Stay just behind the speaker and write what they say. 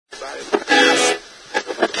And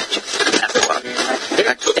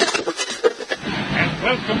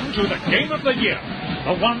welcome to the game of the year,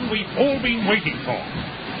 the one we've all been waiting for.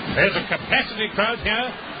 There's a capacity crowd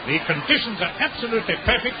here. The conditions are absolutely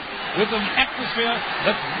perfect, with an atmosphere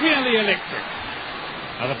that's really electric.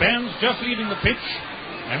 Now the band's just leaving the pitch,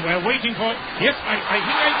 and we're waiting for... Yes, I think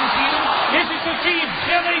I can see them. Yes, it's the team.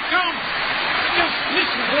 Here they come. Just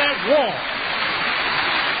listen to that roar.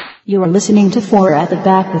 You are listening to Four at the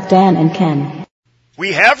Back with Dan and Ken.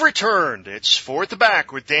 We have returned. It's Four at the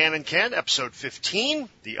Back with Dan and Ken, episode 15.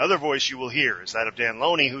 The other voice you will hear is that of Dan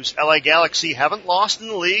Loney, whose LA Galaxy haven't lost in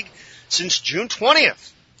the league since June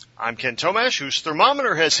 20th. I'm Ken Tomash, whose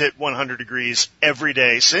thermometer has hit 100 degrees every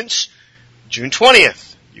day since June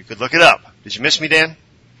 20th. You could look it up. Did you miss me, Dan?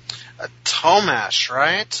 Tomash,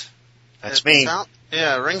 right? That's me.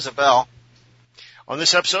 Yeah, it rings a bell. On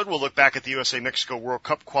this episode, we'll look back at the USA-Mexico World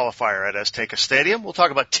Cup qualifier at Azteca Stadium. We'll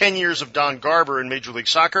talk about 10 years of Don Garber in Major League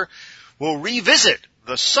Soccer. We'll revisit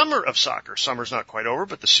the summer of soccer. Summer's not quite over,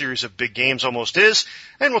 but the series of big games almost is.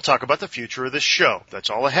 And we'll talk about the future of this show. That's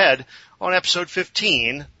all ahead on episode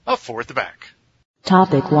 15 of Four at the Back.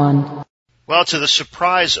 Topic 1. Well, to the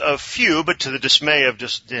surprise of few, but to the dismay of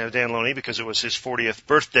Dan Loney, because it was his 40th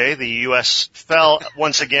birthday, the U.S. fell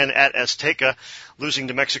once again at Azteca, losing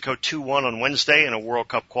to Mexico 2-1 on Wednesday in a World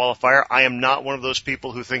Cup qualifier. I am not one of those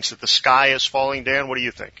people who thinks that the sky is falling. Dan, what do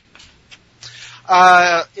you think?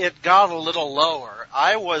 It got a little lower.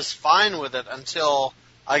 I was fine with it until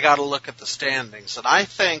I got a look at the standings. And I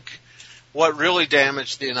think what really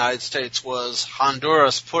damaged the United States was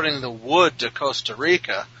Honduras putting the wood to Costa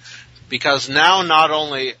Rica, because now not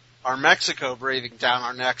only are Mexico breathing down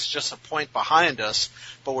our necks just a point behind us,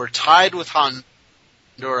 but we're tied with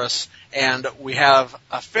Honduras, and we have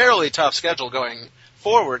a fairly tough schedule going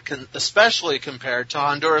forward, especially compared to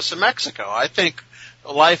Honduras and Mexico. I think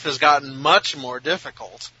life has gotten much more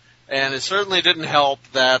difficult, and it certainly didn't help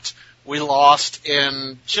that we lost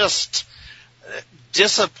in just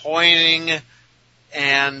disappointing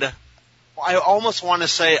and I almost want to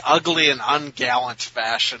say ugly and ungallant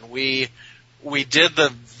fashion. We did the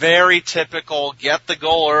very typical get the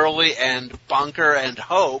goal early and bunker and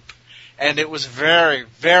hope, and it was very,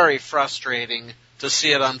 very frustrating to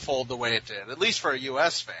see it unfold the way it did, at least for a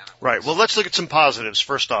U.S. fan. Right. Well, let's look at some positives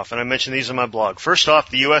first off, and I mentioned these in my blog. First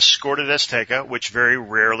off, the U.S. scored at Azteca, which very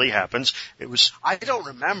rarely happens. I don't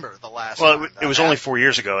remember the last time. Well, it was only 4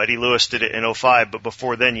 years ago. Eddie Lewis did it in 2005, but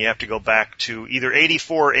before then you have to go back to either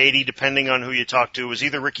 84 or 80, depending on who you talk to. It was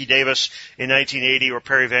either Ricky Davis in 1980 or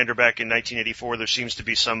Perry Vanderbeck in 1984. There seems to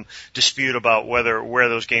be some dispute about where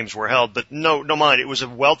those games were held, but no mind. It was a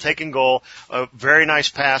well-taken goal, a very nice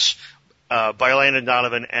pass by Landon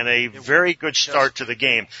Donovan, and a very good start to the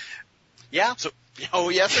game. Yeah. So,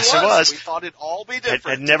 yes, it was. We thought it'd all be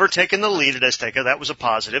different. Had never taken the lead at Azteca. That was a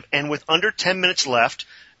positive. And with under 10 minutes left,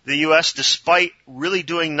 the U.S., despite really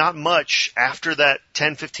doing not much after that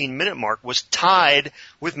 10-15 minute mark, was tied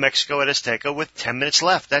with Mexico at Azteca with 10 minutes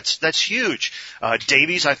left. That's huge.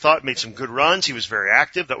 Davies, I thought, made some good runs. He was very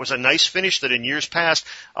active. That was a nice finish that in years past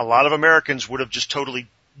a lot of Americans would have just totally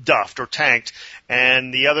duffed or tanked.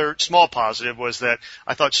 And the other small positive was that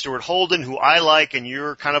I thought Stuart Holden, who I like and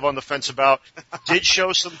you're kind of on the fence about, did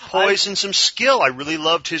show some poise and some skill. I really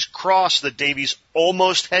loved his cross that Davies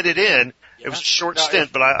almost headed in. Yeah. It was a short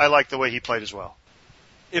stint, but I liked the way he played as well.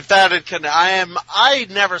 If that I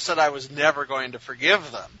never said I was never going to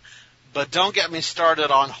forgive them, but don't get me started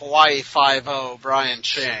on Hawaii 5-0 Brian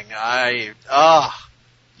Ching.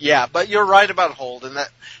 Yeah, but you're right about Holden. That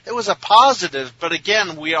it was a positive, but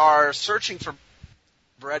again, we are searching for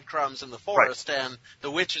breadcrumbs in the forest, right, and the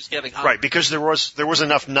witch is getting hungry. Right, because there was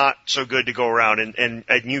enough not so good to go around, and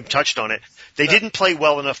you touched on it. They didn't play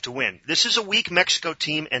well enough to win. This is a weak Mexico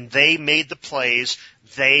team, and they made the plays.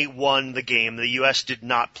 They won the game. The U.S. did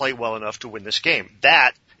not play well enough to win this game.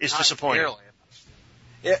 That is disappointing.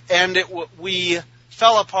 And we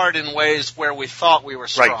fell apart in ways where we thought we were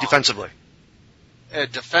strong. Right, defensively.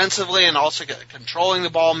 Defensively and also controlling the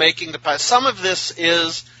ball, making the pass. Some of this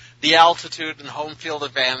is the altitude and home field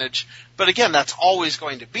advantage, but again, that's always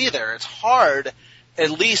going to be there. It's hard, at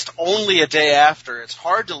least only a day after, it's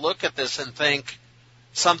hard to look at this and think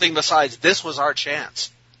something besides this was our chance.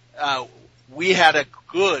 We had a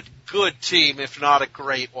good team, if not a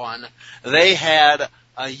great one. They had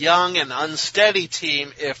a young and unsteady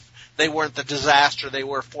team if they weren't the disaster they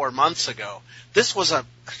were 4 months ago. This was a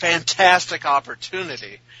fantastic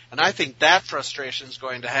opportunity, and I think that frustration is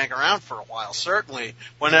going to hang around for a while, certainly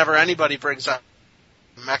whenever anybody brings up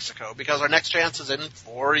Mexico, because our next chance is in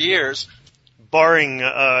 4 years. barring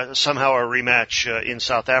somehow a rematch in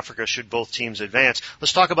South Africa should both teams advance.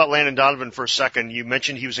 Let's talk about Landon Donovan for a second. You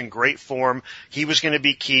mentioned he was in great form. He was going to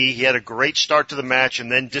be key. He had a great start to the match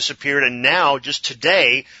and then disappeared. And now, just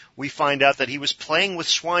today, we find out that he was playing with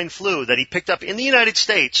swine flu that he picked up in the United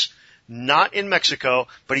States, not in Mexico,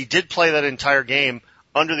 but he did play that entire game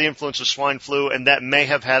under the influence of swine flu, and that may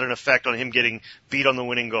have had an effect on him getting beat on the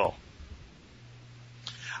winning goal.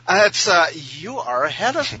 You are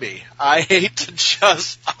ahead of me. I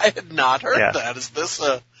had not heard that. Is this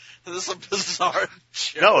a bizarre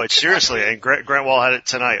joke? No, it's seriously, and Grant Wall had it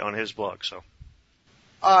tonight on his blog, so.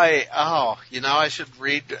 I should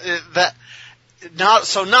read that.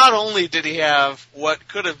 Not only did he have what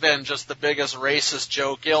could have been just the biggest racist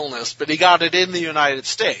joke illness, but he got it in the United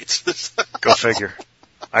States. Go figure.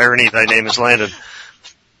 Irony, thy name is Landon.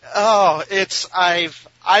 Oh,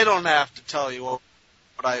 I don't have to tell you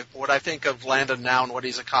what I think of Landon now and what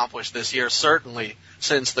he's accomplished this year, certainly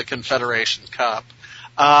since the Confederation Cup.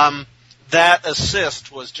 That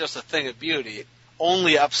assist was just a thing of beauty,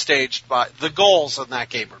 only upstaged by the goals in that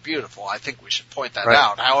game were beautiful. I think we should point that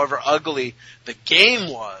out. However ugly the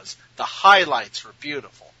game was, the highlights were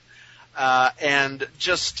beautiful. And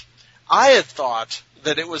just, I had thought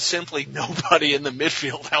that it was simply nobody in the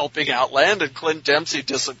midfield helping out Landon. Clint Dempsey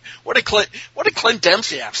what did Clint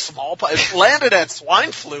Dempsey have? If Landon had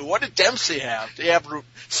swine flu, what did Dempsey have? Did he have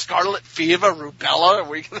scarlet fever, rubella?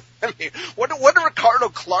 What did Ricardo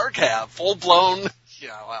Clark have? Full blown.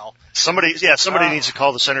 Yeah, well. Somebody needs to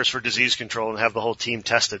call the Centers for Disease Control and have the whole team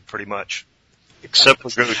tested, pretty much. Except for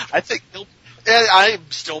good. I think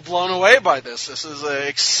I'm still blown away by this. This is an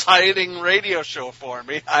exciting radio show for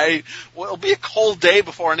me. It'll be a cold day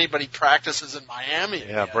before anybody practices in Miami.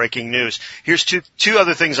 Yeah, breaking news. Here's two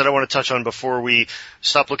other things that I want to touch on before we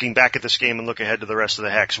stop looking back at this game and look ahead to the rest of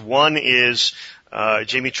the Hex. One is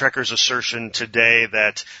Jamie Trecker's assertion today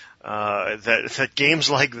that games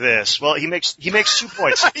like this, well, he makes 2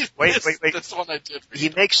 points. Wait. This one I did. He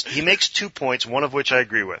makes 2 points, one of which I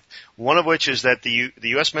agree with. One of which is that the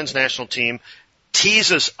U.S. men's national team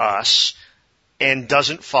teases us and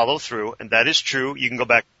doesn't follow through, and that is true. You can go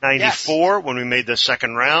back to 94 when we made the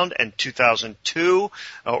second round, and 2002,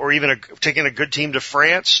 or even taking a good team to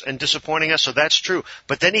France and disappointing us, so that's true.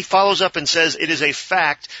 But then he follows up and says it is a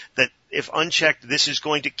fact that if unchecked, this is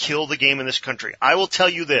going to kill the game in this country. I will tell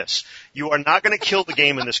you this. You are not going to kill the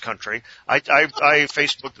game in this country. I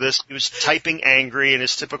Facebooked this. He was typing angry in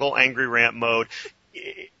his typical angry rant mode.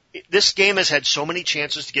 This game has had so many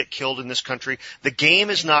chances to get killed in this country. The game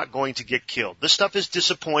is not going to get killed. This stuff is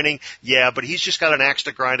disappointing, yeah, but he's just got an axe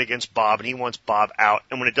to grind against Bob, and he wants Bob out.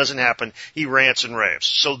 And when it doesn't happen, he rants and raves.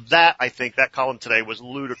 So that, I think, that column today was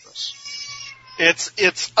ludicrous.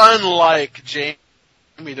 It's unlike Jamie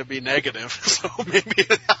to be negative, so maybe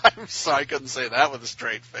I'm sorry I couldn't say that with a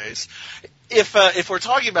straight face. If we're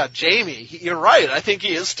talking about Jamie, you're right. I think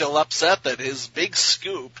he is still upset that his big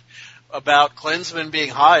scoop about Klinsmann being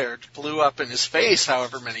hired blew up in his face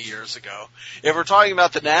however many years ago. If we're talking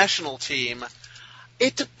about the national team,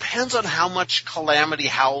 it depends on how much calamity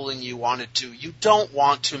howling you want to do. You don't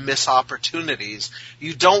want to miss opportunities.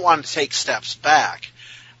 You don't want to take steps back.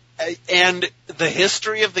 And the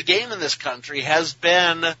history of the game in this country has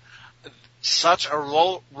been such a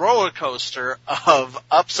roller coaster of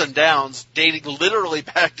ups and downs dating literally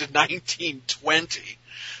back to 1920.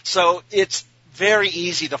 So it's very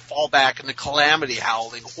easy to fall back into calamity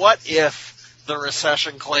howling. What if the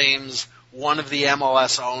recession claims one of the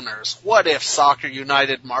MLS owners? What if Soccer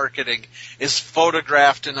United marketing is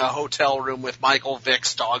photographed in a hotel room with Michael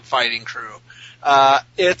Vick's dogfighting crew?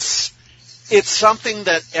 It's something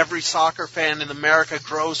that every soccer fan in America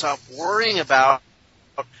grows up worrying about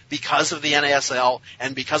because of the NASL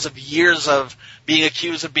and because of years of being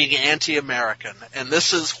accused of being anti-American. And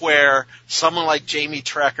this is where someone like Jamie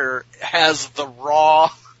Trecker has the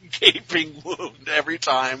raw, gaping wound every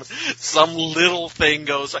time some little thing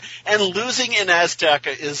goes. And losing in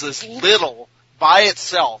Azteca is as little, by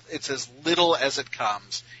itself, it's as little as it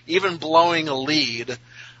comes. Even blowing a lead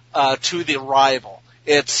to the rival,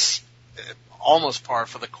 it's almost par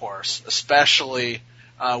for the course, especially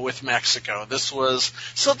with Mexico. This was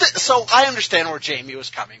so I understand where Jamie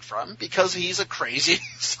was coming from because he's a crazy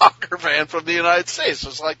soccer fan from the United States,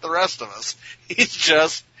 just like the rest of us. It's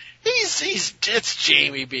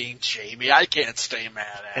Jamie being Jamie. I can't stay mad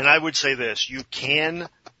at him. And I would say this: you can,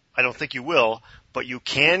 I don't think you will, but you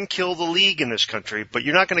can kill the league in this country, but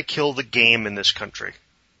you're not going to kill the game in this country.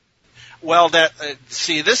 Well,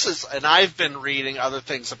 this is, and I've been reading other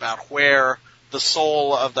things about where the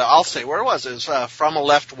soul of the, I'll say where it was, is from a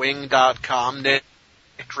leftwing.com, Nick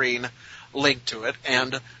Green linked to it,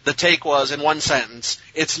 and the take was, in one sentence,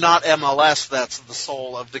 it's not MLS that's the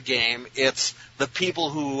soul of the game, it's the people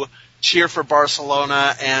who cheer for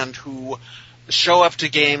Barcelona and who show up to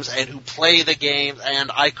games and who play the game,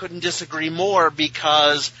 and I couldn't disagree more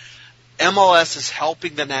because MLS is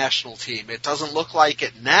helping the national team. It doesn't look like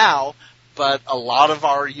it now, but a lot of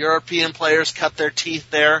our European players cut their teeth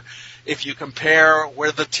there. If you compare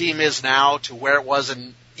where the team is now to where it was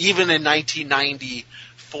even in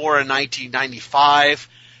 1994 and 1995,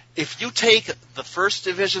 if you take the First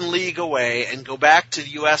Division League away and go back to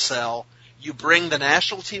the USL, you bring the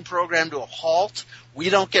national team program to a halt. We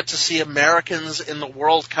don't get to see Americans in the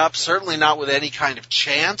World Cup, certainly not with any kind of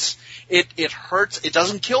chance. It hurts. It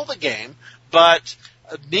doesn't kill the game, but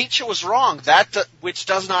Nietzsche was wrong. That which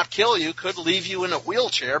does not kill you could leave you in a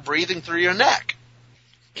wheelchair breathing through your neck.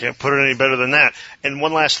 Can't put it any better than that. And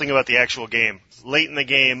one last thing about the actual game. Late in the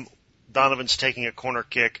game, Donovan's taking a corner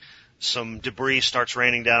kick. Some debris starts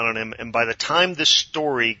raining down on him, and by the time this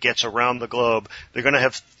story gets around the globe, they're going to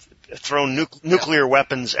have thrown nuclear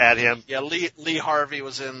weapons at him. Yeah, Lee Harvey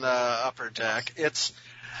was in the upper deck.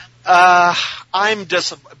 I'm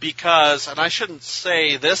because, and I shouldn't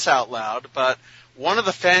say this out loud, but one of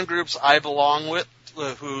the fan groups I belong with,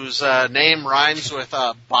 whose name rhymes with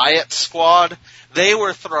Buy It Squad, they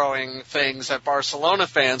were throwing things at Barcelona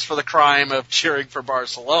fans for the crime of cheering for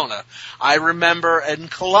Barcelona. I remember in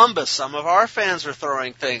Columbus, some of our fans were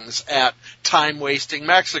throwing things at time-wasting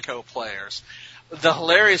Mexico players. The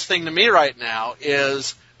hilarious thing to me right now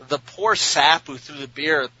is the poor sap who threw the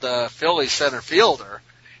beer at the Philly center fielder.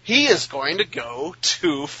 He is going to go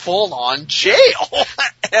to full-on jail.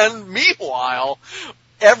 And meanwhile,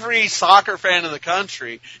 every soccer fan in the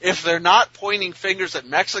country, if they're not pointing fingers at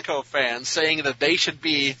Mexico fans saying that they should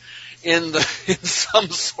be in some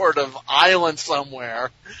sort of island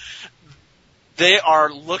somewhere, they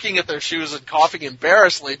are looking at their shoes and coughing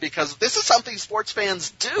embarrassedly because this is something sports fans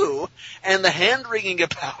do, and the hand-wringing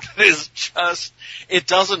about it is just, it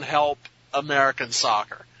doesn't help American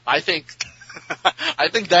soccer. I think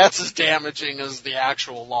that's as damaging as the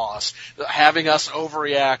actual loss. Having us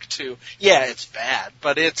overreact to, yeah, it's bad,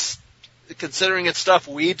 but it's, considering it's stuff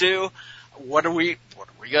we do, what are we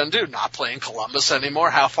going to do? Not play in Columbus anymore?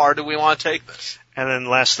 How far do we want to take this? And then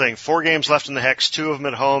last thing, 4 games left in the Hex, 2 of them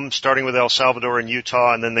at home, starting with El Salvador and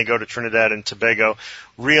Utah, and then they go to Trinidad and Tobago.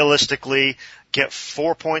 Realistically, get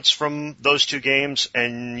 4 points from those 2 games,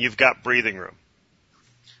 and you've got breathing room.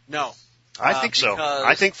 No. I think so.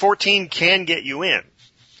 I think 14 can get you in.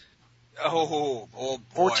 Oh boy.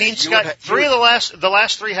 14's got 3 of the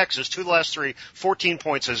last 3 hexes, 2 of the last 3, 14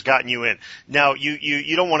 points has gotten you in. Now,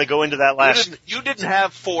 you don't want to go into that last. You didn't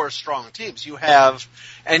have 4 strong teams. You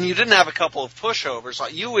didn't have a couple of pushovers.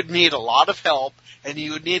 You would need a lot of help, and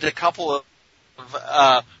you would need a couple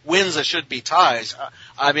of wins that should be ties.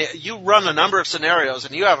 I mean, you run a number of scenarios,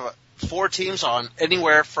 and you have 4 teams on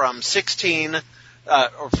anywhere from 16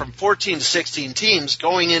 or from 14 to 16 teams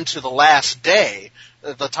going into the last day,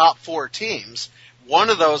 the top 4 teams. One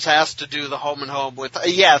of those has to do the home and home with,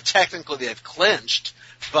 technically they've clinched,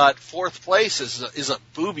 but 4th place is a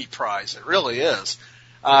booby prize. It really is.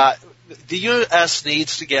 The U.S.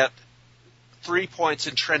 needs to get 3 points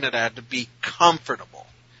in Trinidad to be comfortable.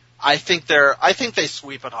 I think they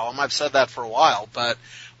sweep at home. I've said that for a while, but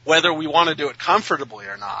whether we want to do it comfortably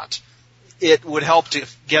or not, it would help to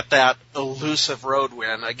get that elusive road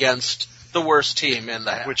win against the worst team in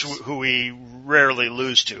the Hex. Who we rarely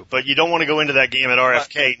lose to. But you don't want to go into that game at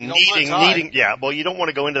RFK you don't want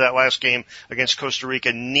to go into that last game against Costa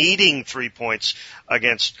Rica needing 3 points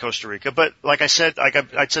against Costa Rica. But like I said,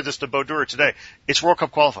 I said this to Bo Durer today, it's World Cup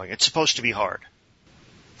qualifying. It's supposed to be hard.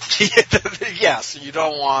 Yes, you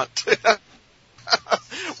don't want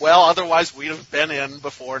well, otherwise we'd have been in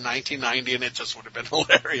before 1990 and it just would have been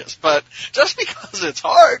hilarious. But just because it's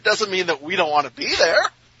hard doesn't mean that we don't want to be there.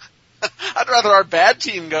 I'd rather our bad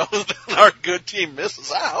team goes than our good team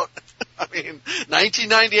misses out. I mean,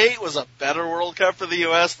 1998 was a better World Cup for the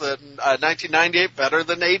U.S. than 1998, better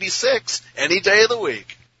than 86, any day of the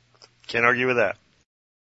week. Can't argue with that.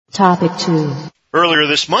 Topic 2. Earlier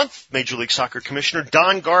this month, Major League Soccer Commissioner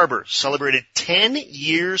Don Garber celebrated 10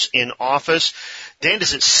 years in office. Dan,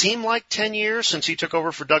 does it seem like 10 years since he took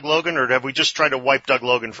over for Doug Logan, or have we just tried to wipe Doug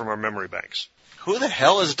Logan from our memory banks? Who the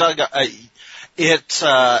hell is Doug?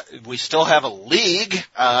 We still have a league.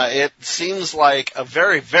 It seems like a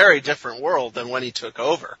very, very different world than when he took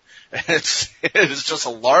over. It is just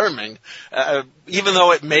alarming. Even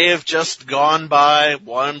though it may have just gone by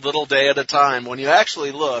one little day at a time, when you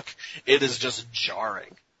actually look, it is just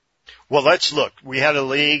jarring. Well, let's look. We had a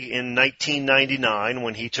league in 1999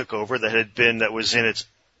 when he took over that was in its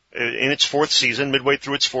in its fourth season, midway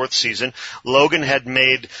through its fourth season. Logan had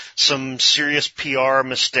made some serious PR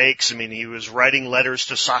mistakes. I mean, he was writing letters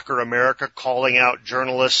to Soccer America calling out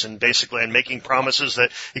journalists and making promises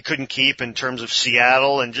that he couldn't keep in terms of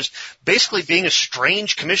Seattle, and just basically being a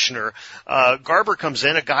strange commissioner. Garber comes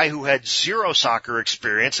in, a guy who had zero soccer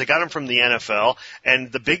experience. They got him from the NFL,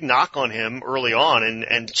 and the big knock on him early on,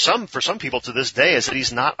 and for some people to this day, is that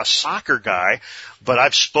he's not a soccer guy. But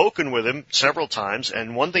I've spoken with him several times,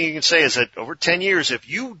 and one thing you can say is that over 10 years, if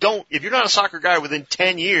you're not a soccer guy within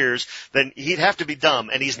 10 years, then he'd have to be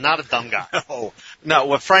dumb, and he's not a dumb guy. No,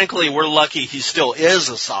 well, frankly, we're lucky he still is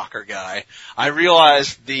a soccer guy. I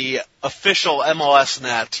realize the official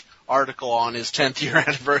MLS.net article on his 10th year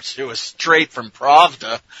anniversary was straight from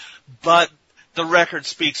Pravda, but the record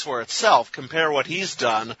speaks for itself. Compare what he's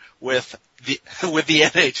done with the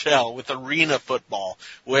NHL, with arena football,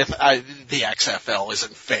 with the XFL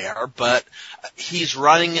isn't fair, but he's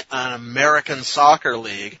running an American soccer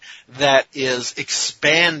league that is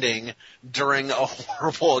expanding during a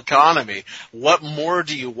horrible economy. What more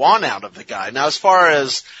do you want out of the guy? Now, as far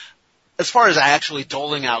as actually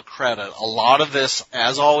doling out credit, a lot of this,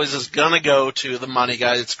 as always, is going to go to the money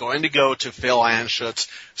guy. It's going to go to Phil Anschutz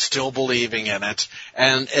still believing in it,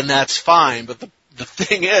 and that's fine. But the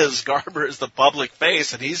thing is, Garber is the public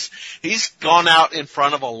face, and he's gone out in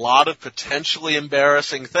front of a lot of potentially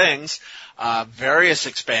embarrassing things. Various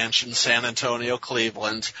expansions, San Antonio,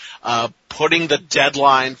 Cleveland, putting the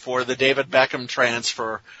deadline for the David Beckham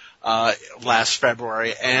transfer last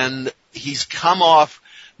February, and he's come off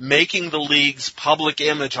making the league's public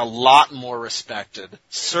image a lot more respected,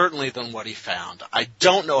 certainly than what he found. I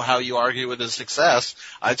don't know how you argue with his success.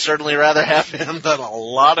 I'd certainly rather have him than a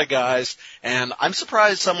lot of guys, and I'm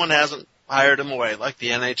surprised someone hasn't hired him away, like the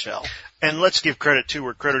NHL. And let's give credit to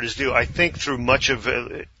where credit is due. I think through much of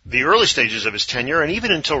the early stages of his tenure, and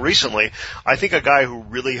even until recently, I think a guy who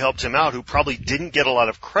really helped him out, who probably didn't get a lot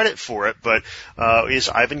of credit for it, but is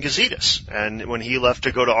Ivan Gazidis. And when he left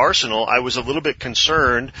to go to Arsenal, I was a little bit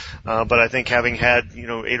concerned, but I think having had 8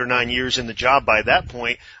 or 9 years in the job by that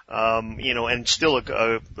point, and still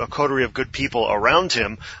a coterie of good people around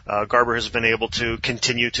him, Garber has been able to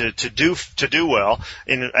continue to do well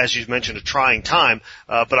in, as you mentioned, a trying time.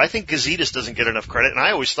 But I think Gazidis doesn't get enough credit, and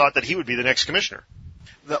I always thought that he would be the next commissioner.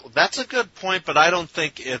 That's a good point, but I don't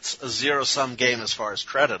think it's a zero-sum game as far as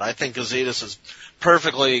credit. I think Gazidis is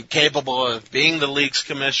perfectly capable of being the league's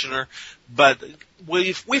commissioner, but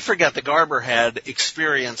we forget that Garber had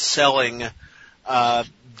experience selling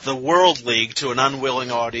the World League to an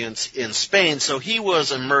unwilling audience in Spain, so he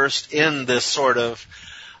was immersed in this sort of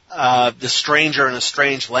the stranger in a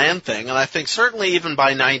strange land thing, and I think certainly even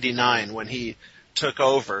by 99 when he took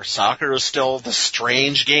over, soccer was still the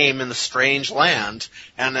strange game in the strange land,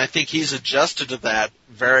 and I think he's adjusted to that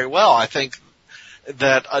very well. I think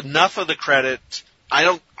that enough of the credit, I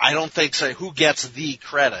don't think say who gets the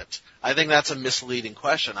credit. I think that's a misleading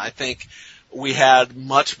question. I think we had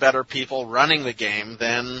much better people running the game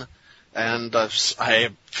then, and I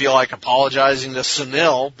feel like apologizing to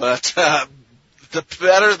Sunil, but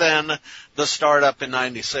better than the startup in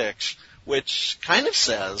 96, which kind of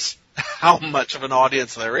says how much of an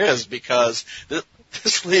audience there is, because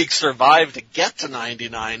this league survived to get to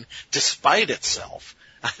 99 despite itself.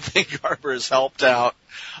 I think Garber has helped out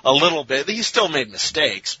a little bit. He still made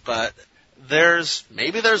mistakes, but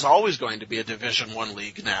maybe there's always going to be a Division I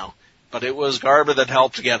league now. But it was Garber that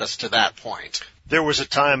helped get us to that point. There was a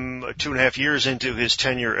time 2.5 years into his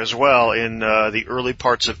tenure as well in the early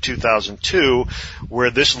parts of 2002 where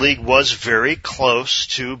this league was very close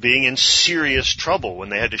to being in serious trouble when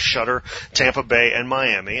they had to shutter Tampa Bay and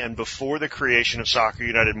Miami, and before the creation of Soccer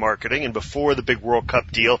United Marketing and before the big World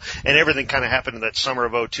Cup deal and everything kind of happened in that summer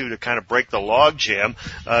of 2002 to kind of break the logjam,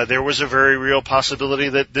 there was a very real possibility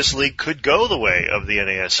that this league could go the way of the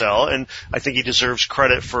NASL, and I think he deserves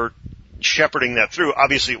credit for shepherding that through.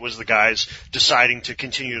 Obviously, it was the guys deciding to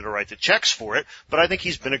continue to write the checks for it, but I think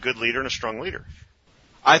he's been a good leader and a strong leader.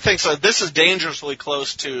 I think so. This is dangerously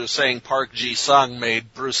close to saying Park Ji-sung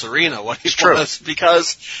made Bruce Arena what he was,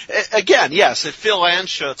 because, again, yes, if Phil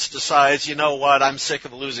Anschutz decides, you know what, I'm sick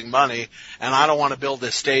of losing money, and I don't want to build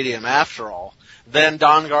this stadium after all, then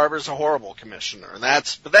Don Garber's a horrible commissioner,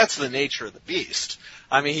 but that's the nature of the beast.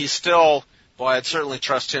 I mean, he's still... Boy, I'd certainly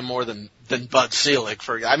trust him more than Bud Selig.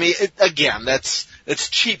 It's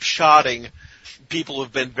cheap shotting people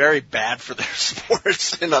who've been very bad for their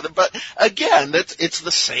sports. But again, it's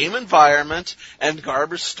the same environment, and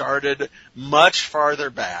Garber started much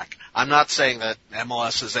farther back. I'm not saying that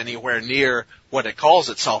MLS is anywhere near what it calls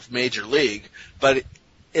itself, Major League, but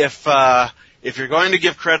if if you're going to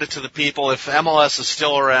give credit to the people, if MLS is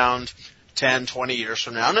still around 10, 20 years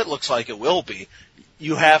from now, and it looks like it will be,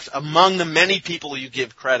 you have, among the many people you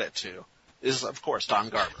give credit to, is, of course, Don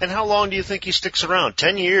Garber. And how long do you think he sticks around?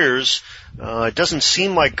 10 years, it doesn't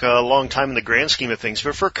seem like a long time in the grand scheme of things,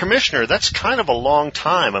 but for a commissioner, that's kind of a long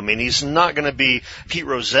time. I mean, he's not going to be Pete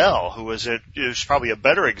Rozelle, who is probably a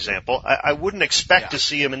better example. I wouldn't expect to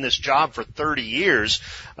see him in this job for 30 years,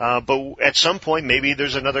 but at some point, maybe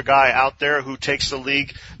there's another guy out there who takes the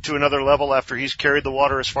league to another level after he's carried the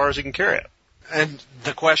water as far as he can carry it. And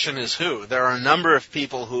the question is who? There are a number of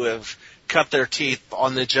people who have cut their teeth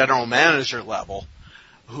on the general manager level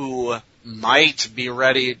who might be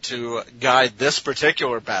ready to guide this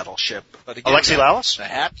particular battleship. But again, Alexi Lalas?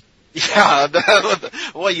 Yeah,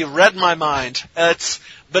 well, you read my mind.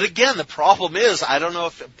 But again, the problem is, I don't know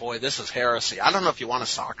if, boy, this is heresy. I don't know if you want a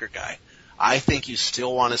soccer guy. I think you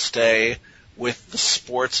still want to stay with the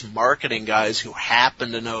sports marketing guys who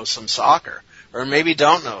happen to know some soccer, or maybe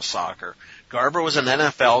don't know soccer. Garber was an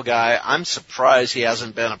NFL guy. I'm surprised he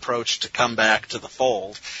hasn't been approached to come back to the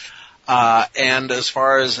fold. And as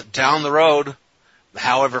far as down the road,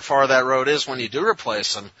 however far that road is when you do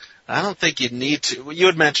replace him, I don't think you'd need to. You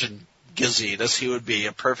had mentioned Gazidis. He would be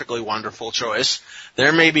a perfectly wonderful choice.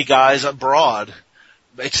 There may be guys abroad,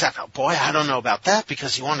 except, boy, I don't know about that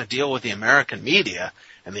because you want to deal with the American media,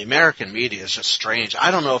 and the American media is just strange.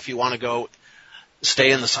 I don't know if you want to go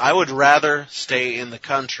stay in this. I would rather stay in the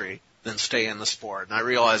country than stay in the sport. And I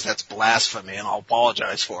realize that's blasphemy, and I'll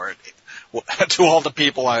apologize for it to all the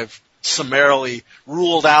people I've summarily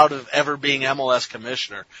ruled out of ever being MLS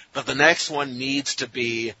commissioner. But the next one needs to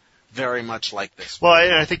be very much like this. Well,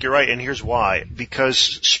 I think you're right, and here's why. Because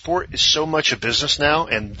sport is so much a business now,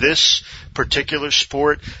 and this particular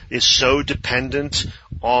sport is so dependent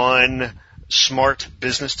on smart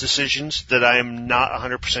business decisions that I am not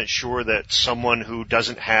 100% sure that someone who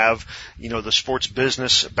doesn't have, the sports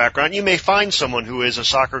business background, you may find someone who is a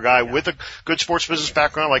soccer guy with a good sports business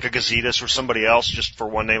background, like a Gazidis or somebody else, just for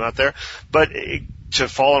one name out there. But to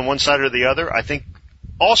fall on one side or the other, I think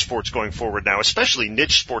all sports going forward now, especially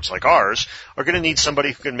niche sports like ours, are going to need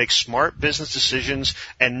somebody who can make smart business decisions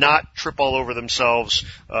and not trip all over themselves,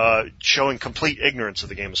 showing complete ignorance of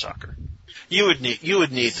the game of soccer. You would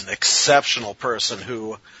need an exceptional person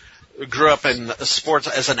who grew up in sports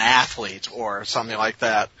as an athlete or something like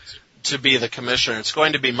that to be the commissioner. It's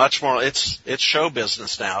going to be much more. It's show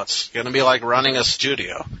business now. It's going to be like running a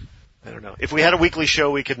studio. I don't know. If we had a weekly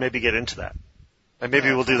show, we could maybe get into that. And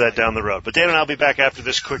maybe we'll do that down the road. But Dan and I'll be back after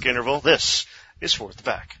this quick interval. This is For the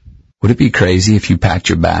Back. Would it be crazy if you packed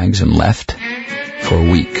your bags and left for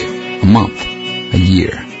a week, a month, a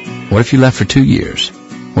year? What if you left for 2 years?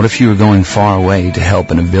 What if you were going far away to help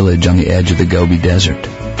in a village on the edge of the Gobi Desert,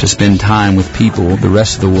 to spend time with people the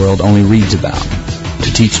rest of the world only reads about,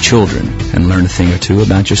 to teach children and learn a thing or two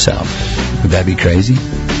about yourself? Would that be crazy?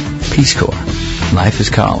 Peace Corps. Life is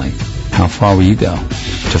calling. How far will you go?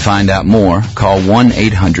 To find out more, call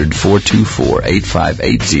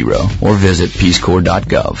 1-800-424-8580 or visit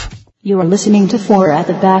peacecorps.gov. You are listening to 4 at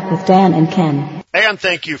the Back with Dan and Ken. And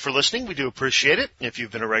thank you for listening. We do appreciate it. If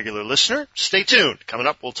you've been a regular listener, stay tuned. Coming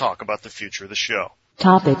up, we'll talk about the future of the show.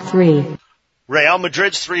 Topic 3. Real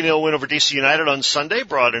Madrid's 3-0 win over DC United on Sunday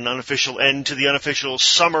brought an unofficial end to the unofficial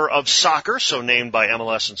Summer of Soccer, so named by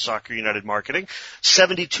MLS and Soccer United Marketing.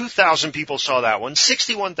 72,000 people saw that one.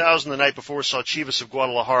 61,000 the night before saw Chivas of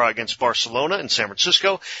Guadalajara against Barcelona in San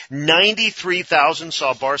Francisco. 93,000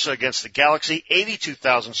 saw Barca against the Galaxy.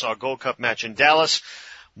 82,000 saw a Gold Cup match in Dallas.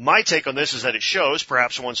 My take on this is that it shows,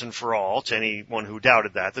 perhaps once and for all, to anyone who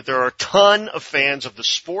doubted that there are a ton of fans of the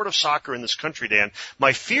sport of soccer in this country, Dan.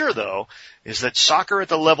 My fear, though, is that soccer at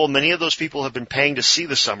the level many of those people have been paying to see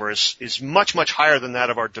this summer is much, much higher than that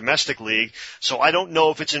of our domestic league. So I don't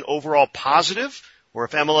know if it's an overall positive or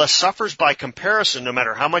if MLS suffers by comparison, no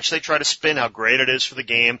matter how much they try to spin how great it is for the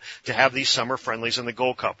game to have these summer friendlies in the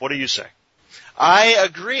Gold Cup. What do you say? I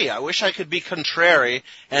agree. I wish I could be contrary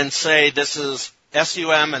and say this is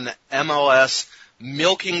SUM and MLS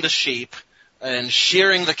milking the sheep and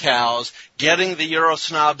shearing the cows, getting the Euro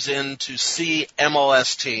snobs in to see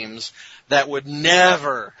MLS teams that would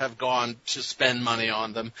never have gone to spend money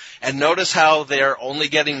on them. And notice how they're only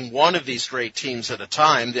getting one of these great teams at a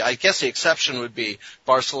time. I guess the exception would be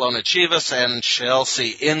Barcelona Chivas and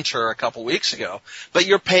Chelsea Inter a couple weeks ago. But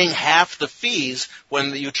you're paying half the fees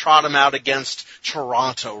when you trot them out against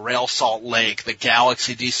Toronto, Real Salt Lake, the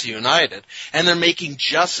Galaxy, DC United. And they're making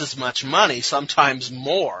just as much money, sometimes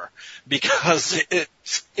more, because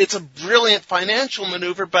it's a brilliant financial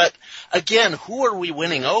maneuver. But again, who are we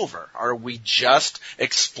winning over? Are we just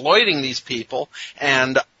exploiting these people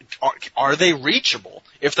and are they reachable?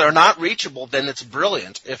 If they're not reachable, then it's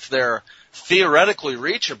brilliant. If they're theoretically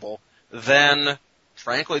reachable, then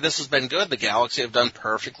frankly, this has been good. The Galaxy have done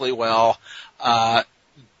perfectly well.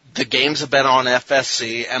 The games have been on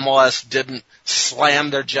FSC. MLS didn't slam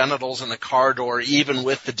their genitals in the car door even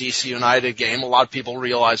with the DC United game. A lot of people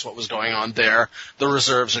realized what was going on there. The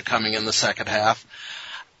reserves are coming in the second half.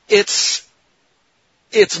 It's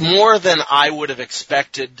more than I would have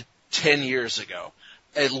expected 10 years ago.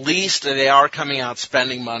 At least they are coming out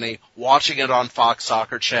spending money, watching it on Fox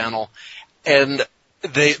Soccer Channel, and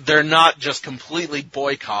they're not just completely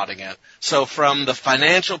boycotting it. So from the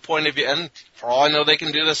financial point of view, and for all I know they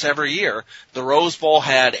can do this every year, the Rose Bowl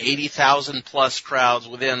had 80,000 plus crowds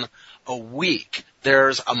within a week.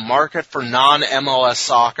 There's a market for non-MLS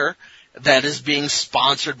soccer that is being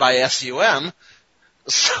sponsored by SUM.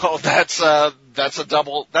 So that's a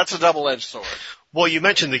double-edged sword. Well, you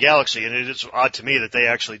mentioned the Galaxy, and it is odd to me that they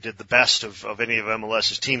actually did the best of any of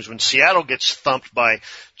MLS's teams. When Seattle gets thumped by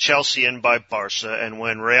Chelsea and by Barca, and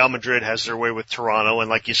when Real Madrid has their way with Toronto, and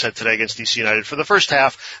like you said today against DC United, for the first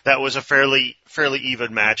half, that was a fairly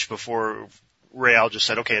even match before Real just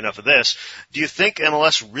said, okay, enough of this. Do you think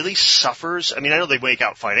MLS really suffers? I mean, I know they wake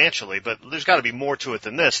out financially, but there's got to be more to it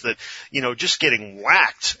than this, that, just getting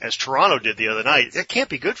whacked, as Toronto did the other night, that can't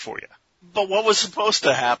be good for you. But what was supposed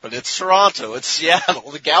to happen? It's Toronto. It's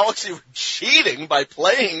Seattle. The Galaxy were cheating by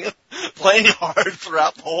playing hard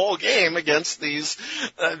throughout the whole game against these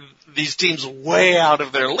teams way out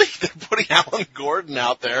of their league. They're putting Alan Gordon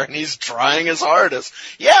out there, and he's trying his hardest.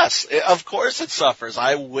 Yes, of course it suffers.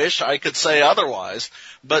 I wish I could say otherwise,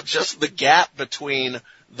 but just the gap between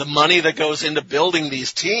the money that goes into building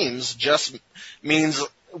these teams just means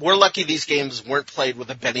we're lucky these games weren't played with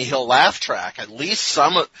a Benny Hill laugh track. At least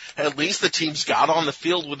the teams got on the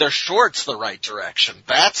field with their shorts the right direction.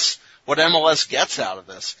 That's what MLS gets out of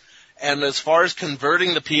this. And as far as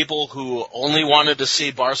converting the people who only wanted to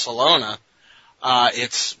see Barcelona,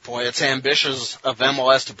 it's ambitious of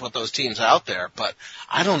MLS to put those teams out there, but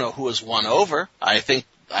I don't know who has won over. I think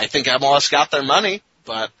MLS got their money,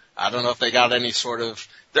 but I don't know if they got any sort of.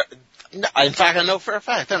 In fact, I know for a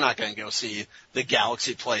fact they're not going to go see the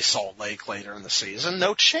Galaxy play Salt Lake later in the season.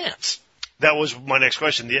 No chance. That was my next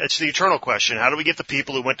question. It's the eternal question. How do we get the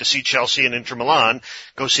people who went to see Chelsea and Inter Milan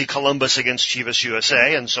go see Columbus against Chivas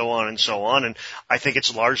USA and so on and so on? And I think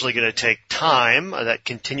it's largely going to take time, that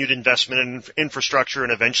continued investment in infrastructure,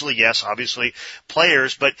 and eventually, yes, obviously,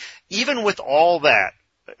 players. But even with all that,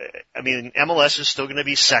 I mean, MLS is still going to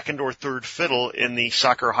be second or third fiddle in the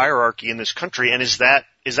soccer hierarchy in this country, and is that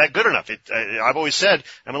good enough? I've always said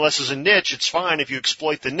MLS is a niche. It's fine if you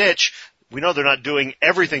exploit the niche. We know they're not doing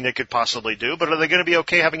everything they could possibly do, but are they going to be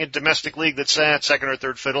okay having a domestic league that's second or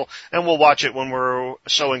third fiddle, and we'll watch it when we're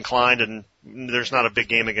so inclined and there's not a big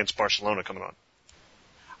game against Barcelona coming on?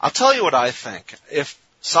 I'll tell you what I think. If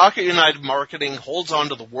Soccer United Marketing holds on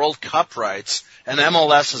to the World Cup rights, and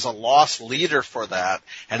MLS is a lost leader for that,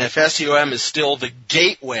 and if SUM is still the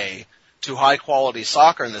gateway to high-quality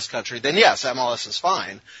soccer in this country, then yes, MLS is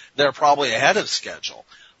fine. They're probably ahead of schedule.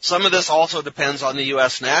 Some of this also depends on the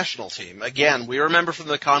U.S. national team. Again, we remember from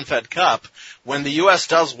the Confed Cup, when the U.S.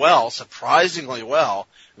 does well, surprisingly well,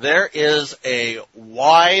 there is a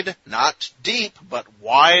wide, not deep, but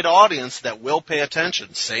wide audience that will pay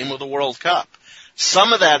attention. Same with the World Cup.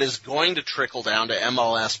 Some of that is going to trickle down to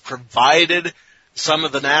MLS, provided some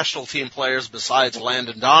of the national team players besides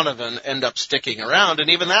Landon Donovan end up sticking around, and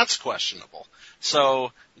even that's questionable.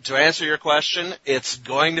 So to answer your question, it's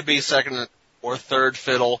going to be second or third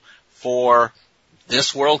fiddle for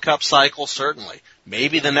this World Cup cycle, certainly.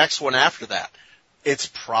 Maybe the next one after that. It's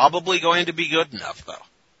probably going to be good enough, though.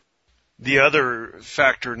 The other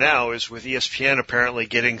factor now is with ESPN apparently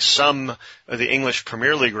getting some of the English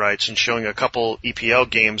Premier League rights and showing a couple EPL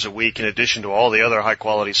games a week in addition to all the other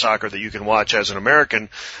high-quality soccer that you can watch as an American.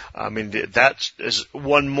 I mean, that is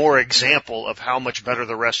one more example of how much better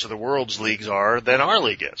the rest of the world's leagues are than our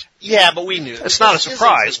league is. Yeah, but we knew. It's not a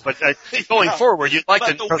surprise, but going forward, you'd like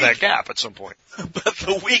to know that gap at some point. But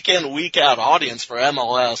the week-in, week-out audience for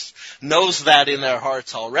MLS knows that in their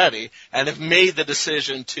hearts already and have made the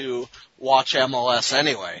decision to watch MLS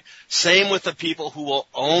anyway. Same with the people who will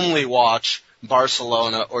only watch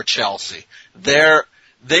Barcelona or Chelsea.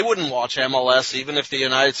 They wouldn't watch MLS even if the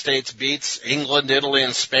United States beats England, Italy,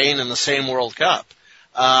 and Spain in the same World Cup.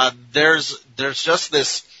 There's just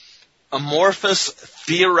this amorphous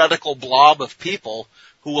theoretical blob of people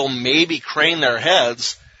who will maybe crane their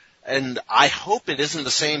heads, and I hope it isn't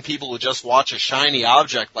the same people who just watch a shiny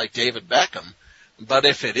object like David Beckham. But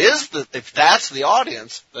if that's the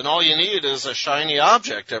audience, then all you need is a shiny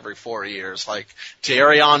object every 4 years, like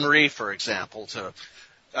Thierry Henry, for example, to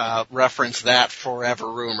reference that forever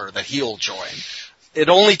rumor that he'll join. It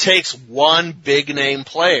only takes one big-name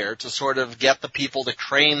player to sort of get the people to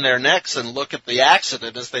crane their necks and look at the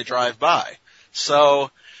accident as they drive by. So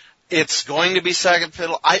it's going to be second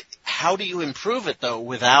fiddle. How do you improve it, though,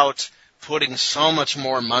 without putting so much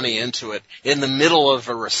more money into it in the middle of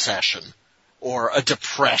a recession or a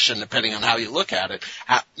depression, depending on how you look at it?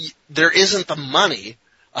 There isn't the money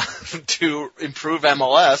to improve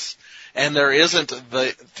MLS. And there isn't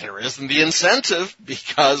the incentive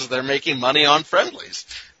because they're making money on friendlies.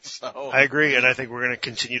 So I agree, and I think we're going to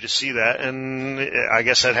continue to see that. And I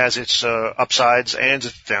guess that has its upsides and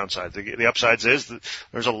its downsides. The upsides is that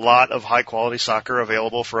there's a lot of high-quality soccer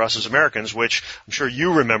available for us as Americans, which I'm sure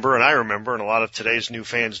you remember and I remember, and a lot of today's new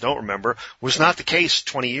fans don't remember, was not the case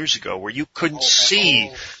 20 years ago, where you couldn't see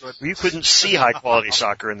high-quality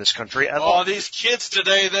soccer in this country at all. Oh, these kids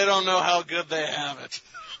today, they don't know how good they have it.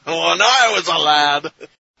 When I was a lad,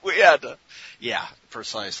 we had to. Yeah,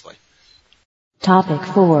 precisely. Topic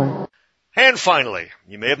 4. And finally,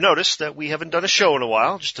 you may have noticed that we haven't done a show in a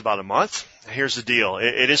while, just about a month. Here's the deal.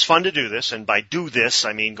 It is fun to do this, and by do this,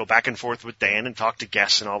 I mean go back and forth with Dan and talk to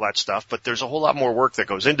guests and all that stuff, but there's a whole lot more work that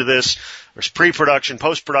goes into this. There's pre-production,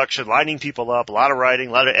 post-production, lining people up, a lot of writing,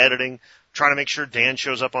 a lot of editing, trying to make sure Dan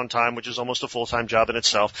shows up on time, which is almost a full-time job in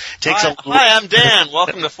itself. Hi, I'm Dan.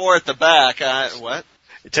 Welcome to Four at the Back. What?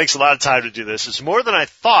 It takes a lot of time to do this. It's more than I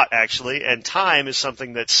thought, actually, and time is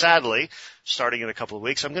something that, sadly, starting in a couple of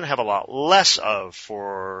weeks, I'm going to have a lot less of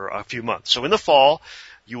for a few months. So in the fall,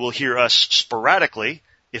 you will hear us sporadically,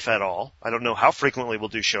 if at all. I don't know how frequently we'll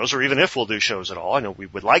do shows, or even if we'll do shows at all. I know we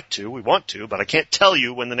would like to, we want to, but I can't tell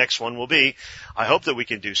you when the next one will be. I hope that we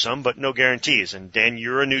can do some, but no guarantees. And Dan,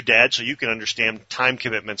 you're a new dad, so you can understand time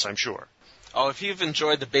commitments, I'm sure. Oh, if you've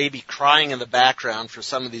enjoyed the baby crying in the background for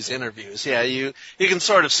some of these interviews, yeah, you can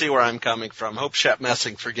sort of see where I'm coming from. Hope Shep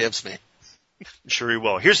Messing forgives me. I'm sure he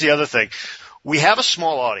will. Here's the other thing. We have a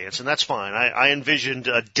small audience, and that's fine. I envisioned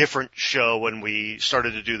a different show when we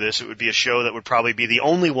started to do this. It would be a show that would probably be the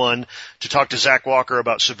only one to talk to Zach Walker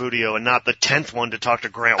about Subbuteo and not the 10th one to talk to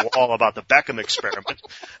Grant Wall about the Beckham experiment.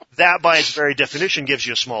 That, by its very definition, gives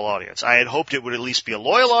you a small audience. I had hoped it would at least be a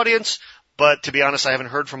loyal audience, but to be honest, I haven't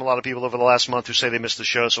heard from a lot of people over the last month who say they missed the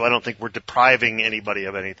show, so I don't think we're depriving anybody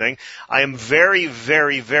of anything. I am very,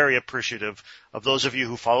 very, very appreciative of those of you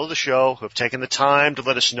who follow the show, who have taken the time to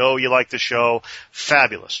let us know you like the show.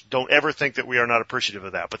 Fabulous. Don't ever think that we are not appreciative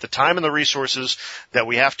of that. But the time and the resources that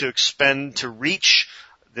we have to expend to reach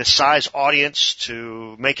this size audience,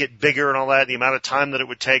 to make it bigger and all that, the amount of time that it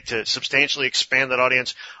would take to substantially expand that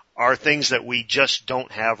audience are things that we just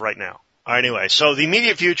don't have right now. Anyway, so the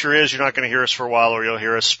immediate future is you're not going to hear us for a while, or you'll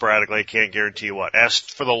hear us sporadically. I can't guarantee you what. As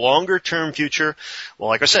for the longer-term future, well,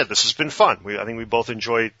 like I said, this has been fun. I think we both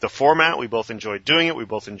enjoy the format. We both enjoy doing it. We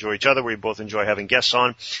both enjoy each other. We both enjoy having guests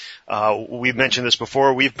on. We've mentioned this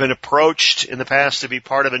before. We've been approached in the past to be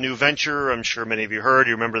part of a new venture. I'm sure many of you heard.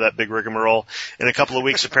 You remember that big rigmarole. In a couple of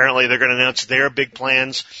weeks, apparently, they're going to announce their big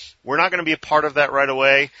plans. We're not going to be a part of that right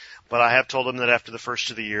away, but I have told them that after the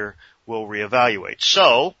first of the year, we'll reevaluate.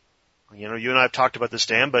 So, you know, you and I have talked about this,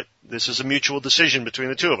 Dan, but this is a mutual decision between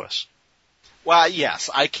the two of us. Well, yes,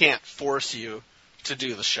 I can't force you to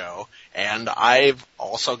do the show, and I've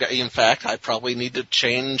also got, in fact, I probably need to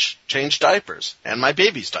change diapers, and my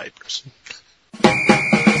baby's diapers.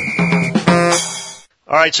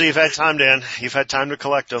 All right, so you've had time, Dan. You've had time to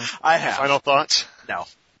collect them. I have. Final thoughts? No.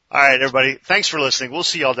 All right, everybody, thanks for listening. We'll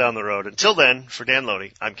see y'all down the road. Until then, for Dan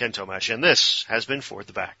Loney, I'm Ken Tomash, and this has been For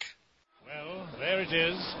the Back. Well, there it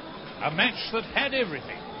is. A match that had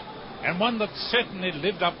everything, and one that certainly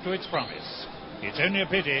lived up to its promise. It's only a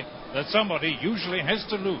pity that somebody usually has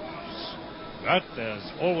to lose. But there's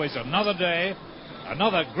always another day,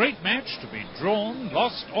 another great match to be drawn,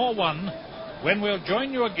 lost, or won, when we'll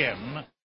join you again